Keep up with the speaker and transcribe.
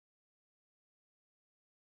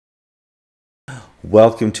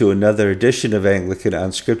Welcome to another edition of Anglican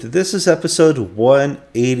Unscripted. This is episode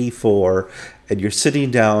 184, and you're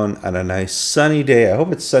sitting down on a nice sunny day. I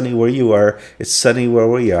hope it's sunny where you are. It's sunny where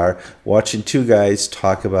we are, watching two guys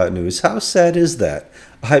talk about news. How sad is that?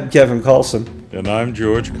 I'm Kevin Carlson. And I'm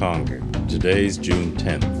George Conger. Today's June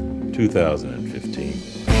 10th, 2015.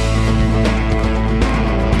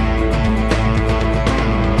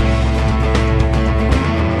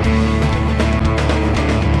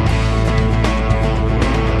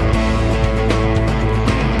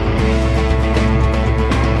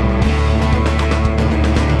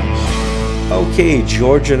 Okay,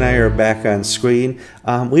 George and I are back on screen.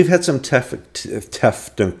 We've had some we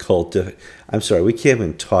can't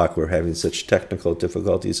even talk. We're having such technical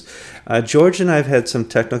difficulties. George and I have had some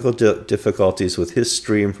technical difficulties with his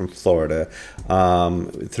stream from Florida.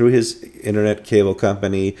 Through his internet cable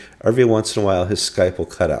company, every once in a while his Skype will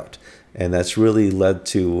cut out. And that's really led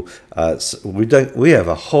to, we have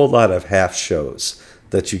a whole lot of half shows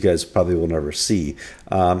that you guys probably will never see.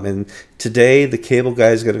 And today, the cable guy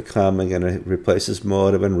is going to come and going to replace his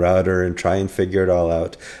modem and router and try and figure it all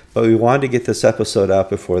out. But we wanted to get this episode out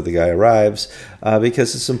before the guy arrives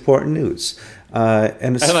because it's important news.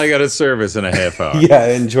 And I got a service in a half hour. Yeah,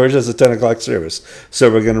 and George has a 10 o'clock service.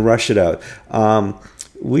 So we're going to rush it out.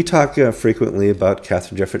 We talk frequently about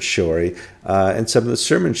Catherine Jefferts Schori and some of the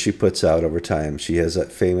sermons she puts out over time. She has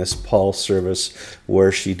that famous Paul service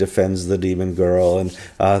where she defends the demon girl, and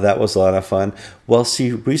that was a lot of fun. Well,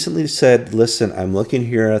 she recently said, listen, I'm looking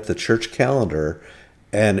here at the church calendar,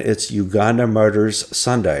 and it's Uganda Martyrs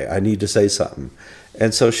Sunday. I need to say something.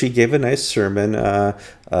 And so she gave a nice sermon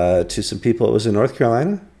to some people. It was in North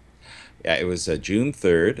Carolina. Yeah, it was June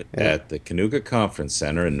 3rd at the Canoga Conference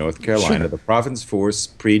Center in North Carolina, the Province Force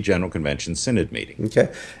Pre-General Convention Synod meeting.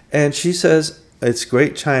 Okay. And she says it's a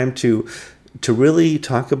great time to really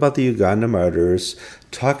talk about the Uganda martyrs,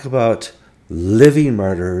 talk about living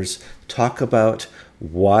martyrs, talk about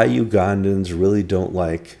why Ugandans really don't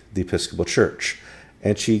like the Episcopal Church.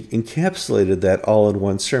 And she encapsulated that all in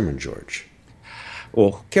one sermon, George.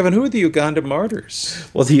 Well, Kevin, who are the Uganda martyrs?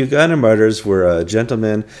 Well, the Uganda martyrs were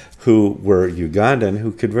gentlemen who were Ugandan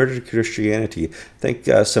who converted to Christianity. I think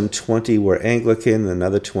some 20 were Anglican,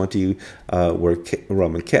 another 20 were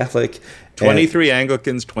Roman Catholic. 23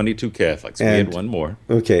 Anglicans, 22 Catholics. We had one more.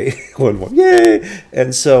 Okay, one more. Yay!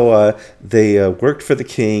 And so they worked for the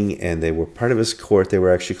king, and they were part of his court. They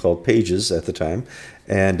were actually called pages at the time.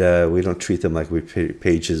 And we don't treat them like we pay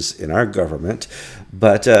pages in our government.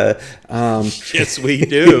 But yes, we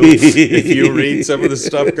do. If you read some of the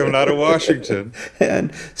stuff coming out of Washington.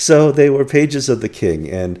 And so they were pages of the king.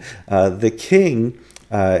 And the king,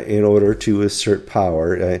 in order to assert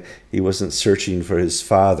power, he wasn't searching for his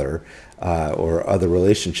father or other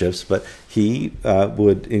relationships, but he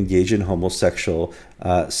would engage in homosexual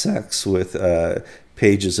sex with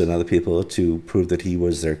pages and other people to prove that he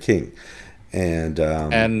was their king. And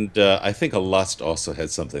I think a lust also had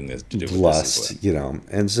something to do with lust, this as well.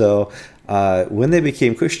 And so when they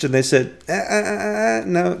became Christian, they said,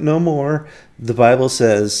 no more. The Bible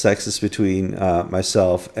says sex is between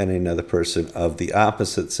myself and another person of the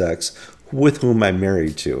opposite sex with whom I'm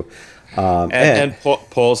married to. And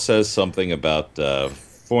Paul says something about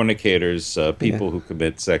fornicators, people who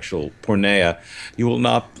commit sexual porneia. You will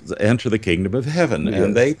not enter the kingdom of heaven. Yes.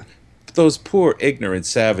 And those poor ignorant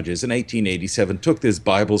savages in 1887 took this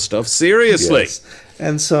Bible stuff seriously. Yes.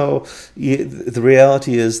 And so the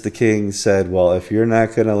reality is the king said, well, if you're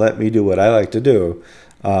not going to let me do what I like to do,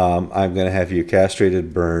 I'm going to have you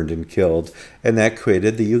castrated, burned, and killed. And that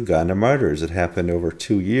created the Uganda martyrs. It happened over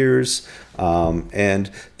 2 years.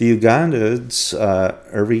 And the Ugandans,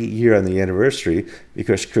 every year on the anniversary,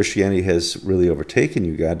 because Christianity has really overtaken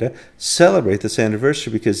Uganda, celebrate this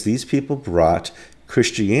anniversary because these people brought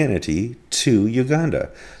Christianity to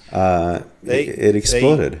Uganda. It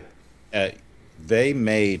exploded. They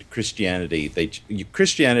made Christianity.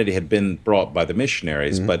 Christianity had been brought by the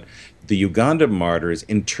missionaries, but the Uganda martyrs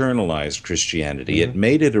internalized Christianity. It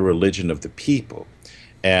made it a religion of the people.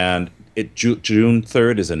 And June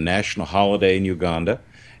 3rd is a national holiday in Uganda,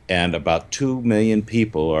 and about 2 million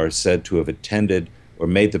people are said to have attended or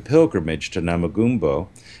made the pilgrimage to Namagumbo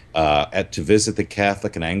to visit the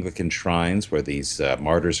Catholic and Anglican shrines where these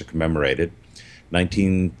martyrs are commemorated.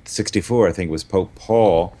 1964, I think, was Pope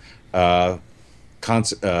Paul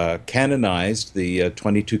canonized the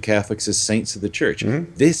 22 Catholics as saints of the church.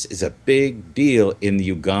 This is a big deal in the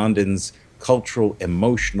Ugandans' cultural,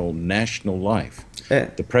 emotional, national life.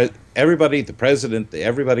 The president,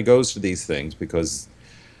 everybody goes to these things because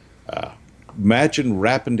Imagine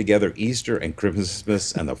wrapping together Easter and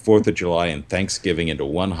Christmas and the 4th of July and Thanksgiving into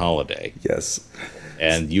one holiday. Yes.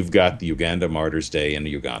 And you've got the Uganda Martyrs Day in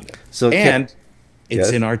Uganda. So, And it's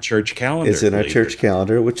yes, in our church calendar. it's in our church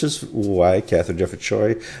calendar, which is why Catherine Jefferts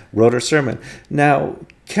Schori wrote her sermon. Now,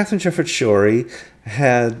 Catherine Jefferts Schori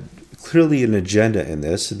had clearly an agenda in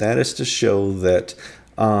this, and that is to show that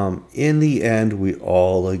in the end, we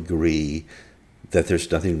all agree that there's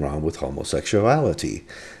nothing wrong with homosexuality.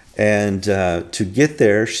 And to get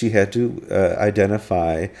there, she had to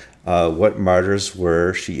identify what martyrs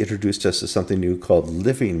were. She introduced us to something new called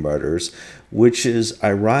living martyrs, which is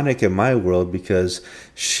ironic in my world because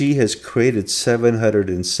she has created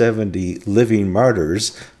 770 living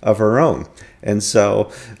martyrs of her own. And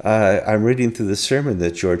so I'm reading through the sermon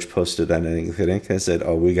that George posted on Anglican Ink, and I said,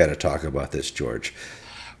 oh, we got to talk about this, George.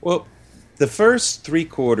 Well, the first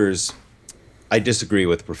 3/4 I disagree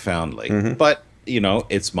with profoundly, but,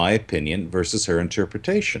 it's my opinion versus her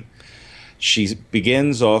interpretation. She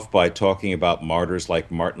begins off by talking about martyrs like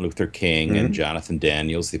Martin Luther King and Jonathan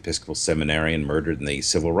Daniels, the Episcopal seminarian murdered in the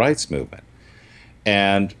Civil Rights Movement.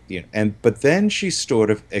 But then she sort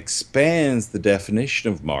of expands the definition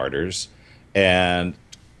of martyrs and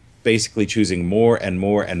basically choosing more and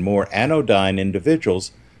more and more anodyne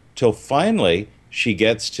individuals till finally she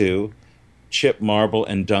gets to Chip Marble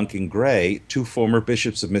and Duncan Gray, 2 former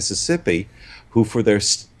bishops of Mississippi, who for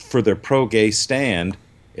their pro-gay stand,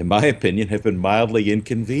 in my opinion, have been mildly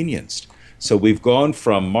inconvenienced. So we've gone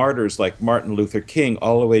from martyrs like Martin Luther King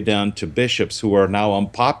all the way down to bishops who are now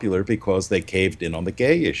unpopular because they caved in on the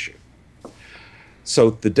gay issue. So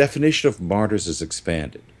the definition of martyrs is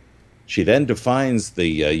expanded. She then defines the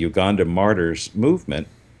Uganda martyrs movement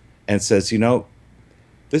and says,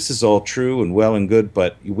 this is all true and well and good,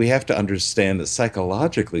 but we have to understand that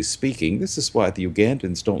psychologically speaking, this is why the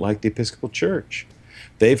Ugandans don't like the Episcopal Church.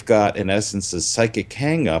 They've got, in essence, a psychic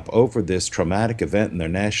hang-up over this traumatic event in their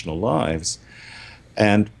national lives.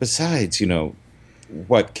 And besides,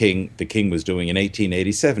 what the king was doing in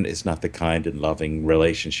 1887 is not the kind and loving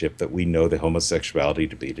relationship that we know the homosexuality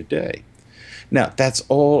to be today. Now, that's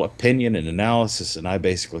all opinion and analysis, and I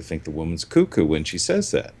basically think the woman's cuckoo when she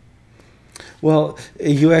says that. Well,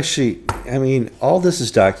 you actually, all this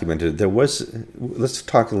is documented. Let's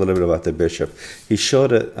talk a little bit about the bishop. He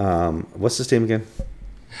showed it, what's his name again?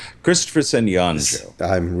 Christopher Senyanjo.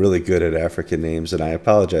 I'm really good at African names, and I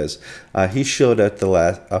apologize. He showed up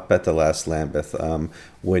at the last Lambeth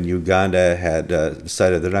when Uganda had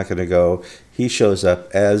decided they're not going to go. He shows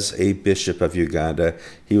up as a bishop of Uganda.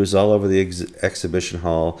 He was all over the exhibition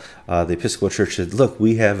hall. The Episcopal Church said, look,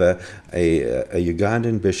 we have a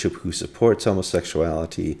Ugandan bishop who supports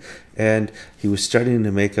homosexuality. And he was starting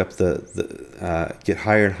to make up get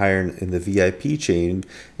higher and higher in the VIP chain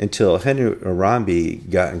until Henry Arambi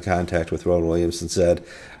got in contact with Rowan Williams and said,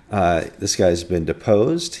 this guy's been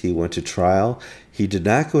deposed. He went to trial. He did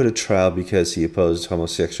not go to trial because he opposed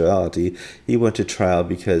homosexuality. He went to trial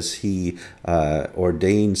because he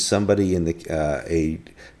ordained somebody in a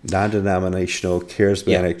non-denominational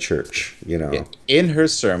charismatic church. In her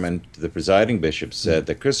sermon, the presiding bishop said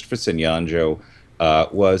that Christopher Senyanjo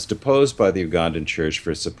was deposed by the Ugandan church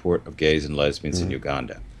for support of gays and lesbians in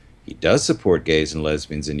Uganda. He does support gays and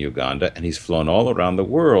lesbians in Uganda, and he's flown all around the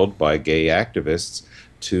world by gay activists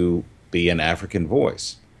to be an African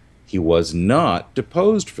voice. He was not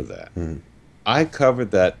deposed for that. I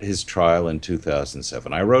covered his trial in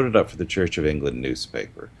 2007. I wrote it up for the Church of England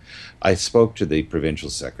newspaper. I spoke to the provincial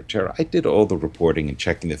secretary. I did all the reporting and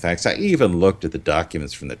checking the facts. I even looked at the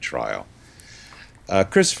documents from the trial.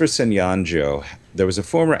 Christopher Senyanjo, there was a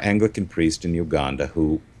former Anglican priest in Uganda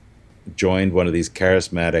who joined one of these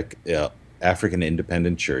charismatic African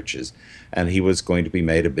independent churches, and he was going to be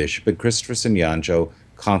made a bishop. And Christopher Senyanjo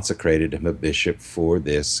consecrated him a bishop for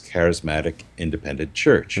this charismatic independent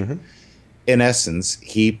church. In essence,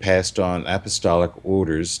 he passed on apostolic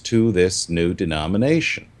orders to this new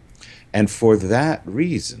denomination. And for that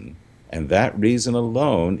reason, and that reason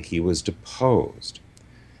alone, he was deposed.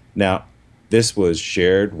 Now, this was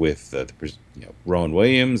shared with Rowan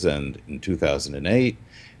Williams, and in 2008,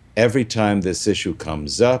 every time this issue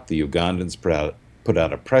comes up, the Ugandans put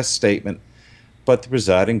out a press statement, but the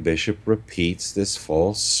presiding bishop repeats this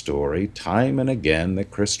false story time and again that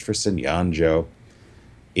Christopher Senyanjo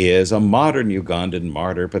is a modern Ugandan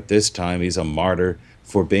martyr, but this time he's a martyr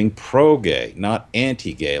for being pro-gay, not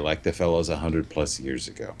anti-gay like the fellows 100+ years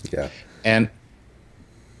ago. Yeah. And,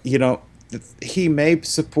 he may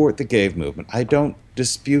support the gay movement. I don't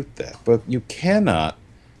dispute that, but you cannot.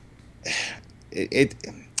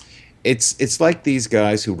 it's like these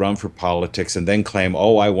guys who run for politics and then claim,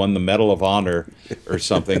 "Oh, I won the Medal of Honor," or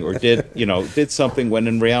something, or did something when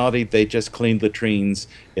in reality they just cleaned latrines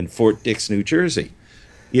in Fort Dix, New Jersey.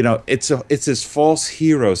 It's this false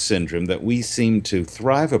hero syndrome that we seem to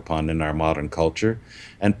thrive upon in our modern culture,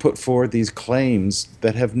 and put forward these claims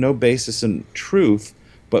that have no basis in truth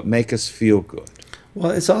but make us feel good.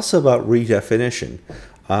 Well, it's also about redefinition.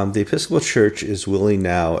 The Episcopal Church is willing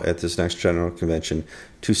now at this next General Convention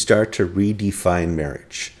to start to redefine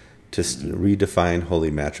marriage, to redefine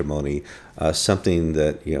holy matrimony, something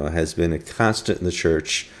that has been a constant in the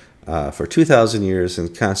Church for 2,000 years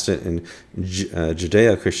and constant in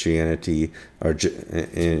Judeo-Christianity or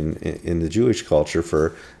in the Jewish culture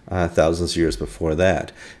for thousands of years before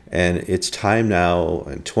that. And it's time now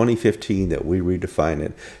in 2015 that we redefine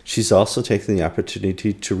it. She's also taken the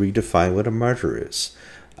opportunity to redefine what a martyr is.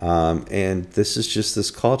 And this is just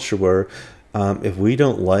this culture where if we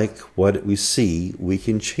don't like what we see, we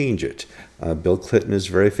can change it. Bill Clinton is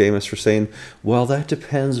very famous for saying, well, that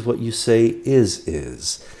depends what you say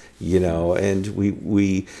is. And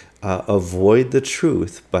we avoid the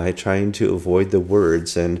truth by trying to avoid the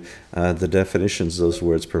words and the definitions those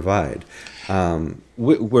words provide.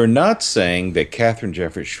 We're not saying that Catherine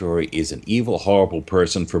Jefferts Schori is an evil, horrible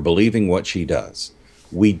person for believing what she does.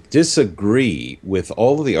 We disagree with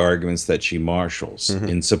all of the arguments that she marshals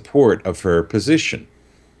in support of her position.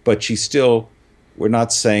 But we're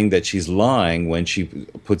not saying that she's lying when she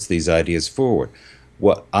puts these ideas forward.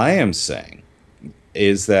 What I am saying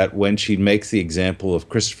is that when she makes the example of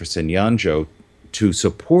Christopher Sinyanjo to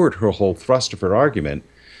support her whole thrust of her argument,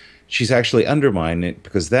 she's actually undermining it,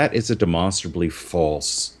 because that is a demonstrably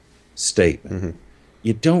false statement.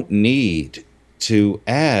 You don't need to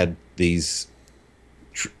add these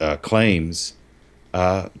claims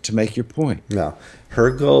to make your point. No. Her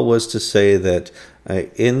goal was to say that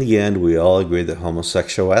in the end, we all agree that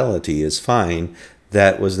homosexuality is fine.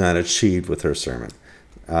 That was not achieved with her sermon.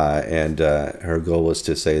 And her goal was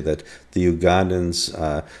to say that the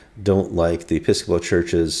Ugandans don't like the Episcopal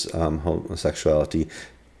Church's homosexuality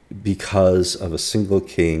because of a single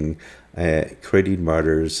king creating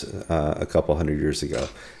martyrs a couple hundred years ago.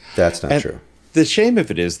 That's not true. The shame of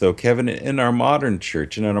it is, though, Kevin, in our modern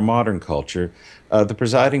church and in our modern culture, the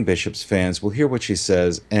presiding bishop's fans will hear what she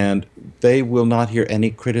says, and they will not hear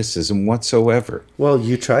any criticism whatsoever. Well,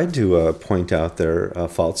 you tried to point out their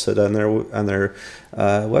falsehood on their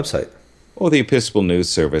website. Well, the Episcopal News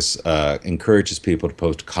Service encourages people to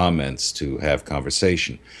post comments to have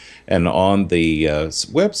conversation. And on the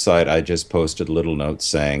website, I just posted a little note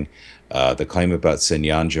saying, the claim about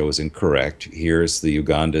Sinyanjo is incorrect. Here's the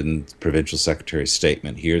Ugandan provincial secretary's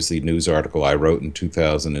statement. Here's the news article I wrote in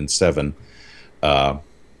 2007.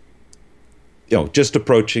 Just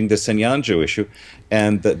approaching the Sinyanjo issue,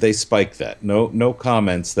 and they spike that. No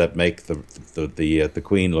comments that make the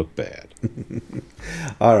Queen look bad.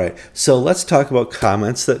 All right, so let's talk about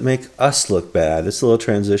comments that make us look bad. It's a little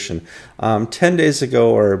transition. 10 days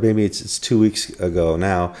ago, or maybe it's 2 weeks ago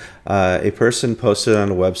now, a person posted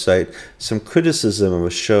on a website some criticism of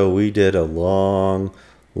a show we did a long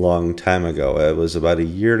time ago. It was about a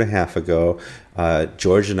year and a half ago.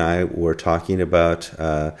 George and I were talking about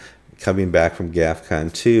coming back from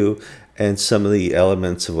GAFCON 2 and some of the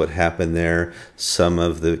elements of what happened there, some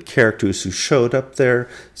of the characters who showed up there,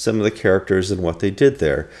 some of the characters and what they did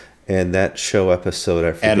there. And that show episode,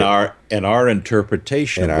 I forget. And our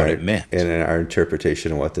interpretation of what it meant. And our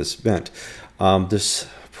interpretation of what this meant. This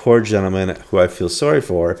poor gentleman, who I feel sorry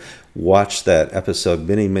for, watched that episode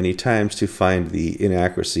many times to find the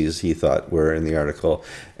inaccuracies he thought were in the article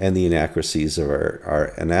and the inaccuracies of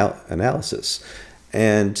our analysis.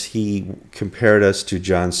 And he compared us to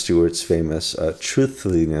Jon Stewart's famous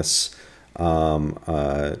truthfulness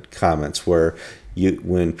comments, where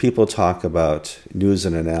when people talk about news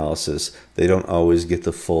and analysis, they don't always get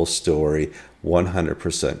the full story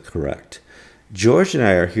 100% correct. George and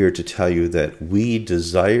I are here to tell you that we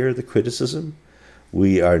desire the criticism.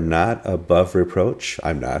 We are not above reproach.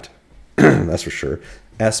 I'm not. That's for sure.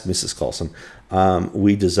 Ask Mrs. Coulson.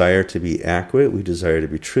 We desire to be accurate. We desire to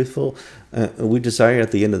be truthful. We desire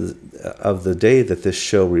at the end of the day that this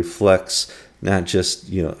show reflects not just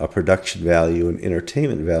a production value and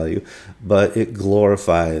entertainment value, but it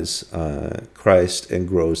glorifies Christ and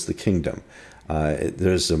grows the kingdom.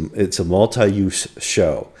 It's a multi-use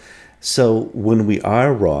show. So when we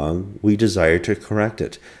are wrong, we desire to correct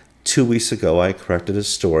it. 2 weeks ago, I corrected a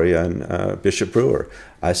story on Bishop Brewer.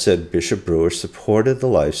 I said Bishop Brewer supported the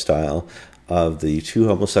lifestyle of the two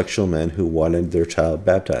homosexual men who wanted their child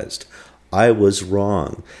baptized. I was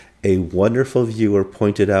wrong. A wonderful viewer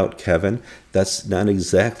pointed out, Kevin, that's not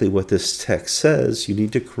exactly what this text says. You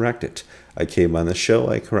need to correct it. I came on the show,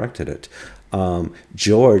 I corrected it.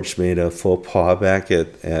 George made a faux pas back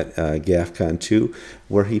at GAFCON 2,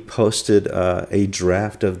 where he posted a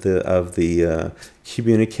draft of the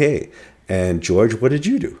communique. And George, what did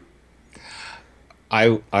you do?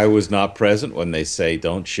 I was not present when they say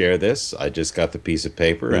don't share this. I just got the piece of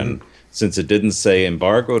paper, and since it didn't say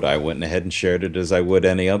embargoed, I went ahead and shared it as I would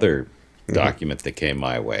any other document that came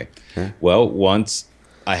my way. Well, once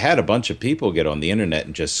I had a bunch of people get on the internet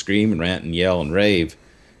and just scream and rant and yell and rave,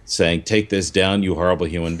 saying, "Take this down, you horrible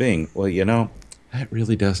human being." Well, you know, that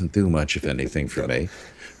really doesn't do much, if anything, for me.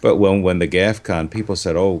 But when the GAFCON people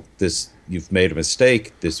said, "Oh, you've made a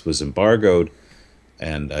mistake, this was embargoed,"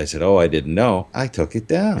 and I said, "Oh, I didn't know," I took it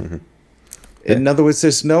down. In other words,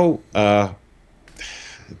 there's no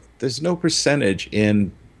percentage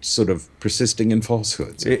in sort of persisting in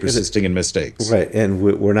falsehoods, persisting in mistakes. Right, and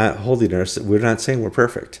we're not we're not saying we're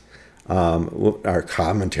perfect. Our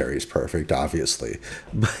commentary is perfect, obviously,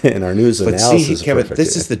 and our news analysis is Kevin, perfect.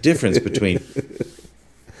 This is the difference between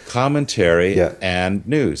commentary and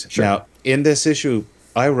news. Sure. Now, in this issue,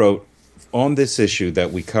 I wrote on this issue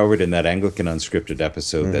that we covered in that Anglican Unscripted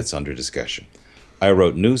episode that's under discussion. I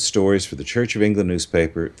wrote news stories for the Church of England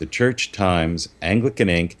newspaper, the Church Times, Anglican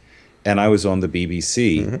Ink, and I was on the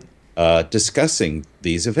BBC discussing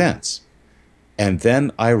these events. And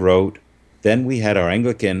then then we had our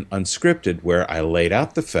Anglican Unscripted, where I laid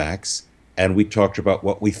out the facts and we talked about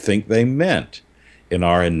what we think they meant in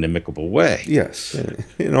our inimicable way. Yes,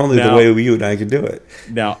 and only the way you and I can do it.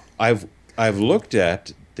 Now, I've looked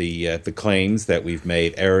at the claims that we've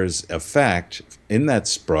made errors of fact in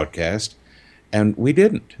that broadcast, and we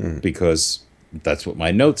didn't, because that's what my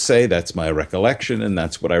notes say, that's my recollection, and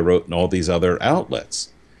that's what I wrote in all these other outlets.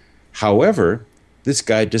 However, this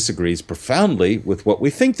guy disagrees profoundly with what we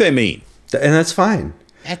think they mean. And that's fine.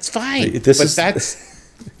 That's fine.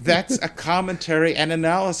 That's a commentary and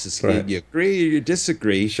analysis. Right. You agree or you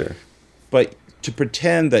disagree. Sure. But to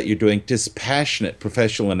pretend that you're doing dispassionate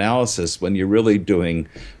professional analysis when you're really doing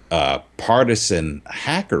partisan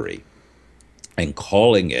hackery and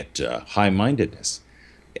calling it high-mindedness,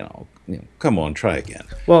 you know, come on, try again.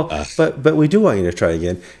 Well, but we do want you to try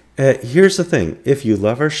again. Here's the thing. If you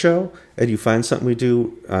love our show and you find something we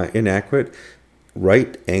do inaccurate,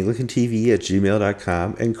 write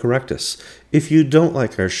anglicantv@gmail.com and correct us. If you don't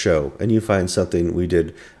like our show and you find something we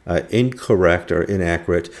did incorrect or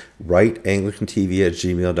inaccurate, write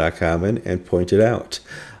anglicantv@gmail.com and point it out.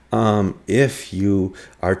 If you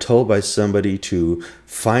are told by somebody to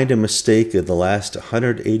find a mistake in the last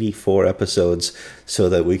 184 episodes so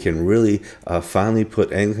that we can really finally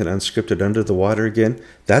put Anglican Unscripted under the water again,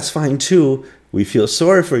 that's fine too. We feel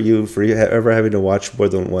sorry for you ever having to watch more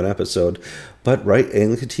than one episode. But write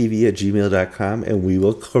anglicantv@gmail.com and we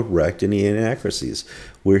will correct any inaccuracies.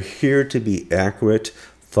 We're here to be accurate,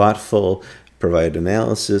 thoughtful, provide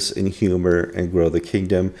analysis and humor, and grow the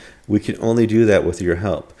kingdom. We can only do that with your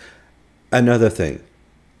help. Another thing,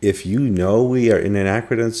 if you know we are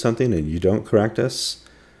inaccurate on something and you don't correct us,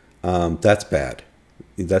 that's bad.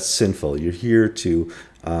 That's sinful. You're here to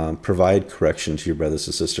provide correction to your brothers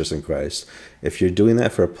and sisters in Christ. If you're doing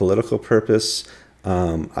that for a political purpose,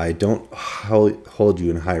 I don't hold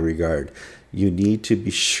you in high regard. You need to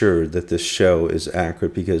be sure that this show is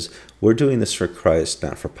accurate because we're doing this for Christ,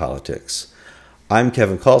 not for politics. I'm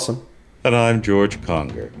Kevin Carlson. And I'm George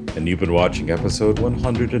Conger, and you've been watching episode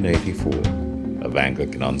 184 of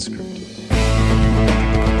Anglican Unscripted.